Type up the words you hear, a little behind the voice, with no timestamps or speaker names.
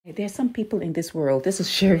There's some people in this world, this is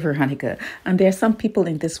Sherry Veronica, and there's some people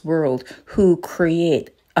in this world who create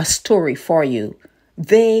a story for you.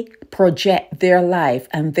 They project their life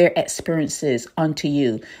and their experiences onto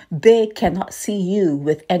you. They cannot see you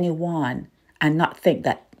with anyone and not think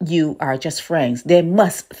that you are just friends. They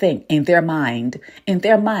must think in their mind. In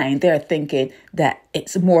their mind, they're thinking that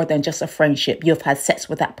it's more than just a friendship. You've had sex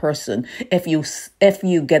with that person. If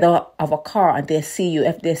you get out of a car and they see you,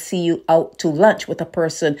 if they see you out to lunch with a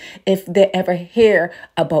person, if they ever hear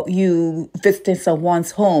about you visiting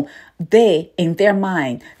someone's home, they, in their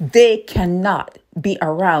mind, they cannot be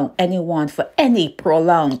around anyone for any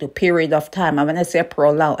prolonged period of time. And when I say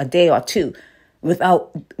prolonged, a day or two,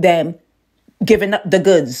 without them giving up the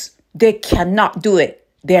goods. They cannot do it.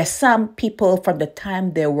 There are some people from the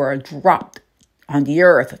time they were dropped on the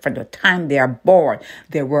earth, from the time they are born,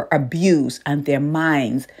 they were abused, and their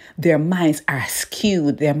minds are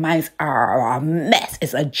skewed. Their minds are a mess.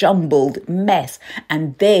 It's a jumbled mess,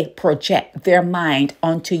 and they project their mind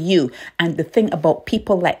onto you. And the thing about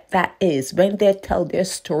people like that is when they tell their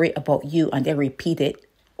story about you and they repeat it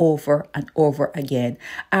over and over again,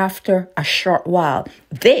 after a short while,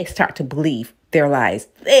 they start to believe their lies.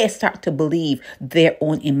 They start to believe their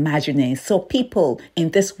own imaginings. So people in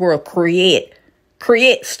this world create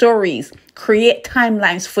stories, create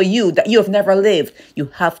timelines for you that you have never lived. You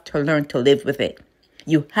have to learn to live with it.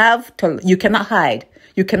 You cannot hide.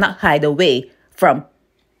 You cannot hide away from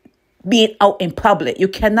being out in public. You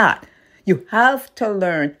cannot. You have to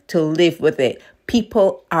learn to live with it.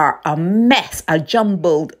 People are a mess, a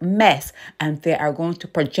jumbled mess, and they are going to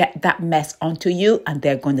project that mess onto you, and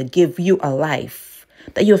they're going to give you a life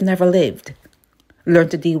that you have never lived. Learn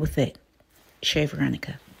to deal with it. Sherry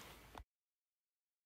Veronica.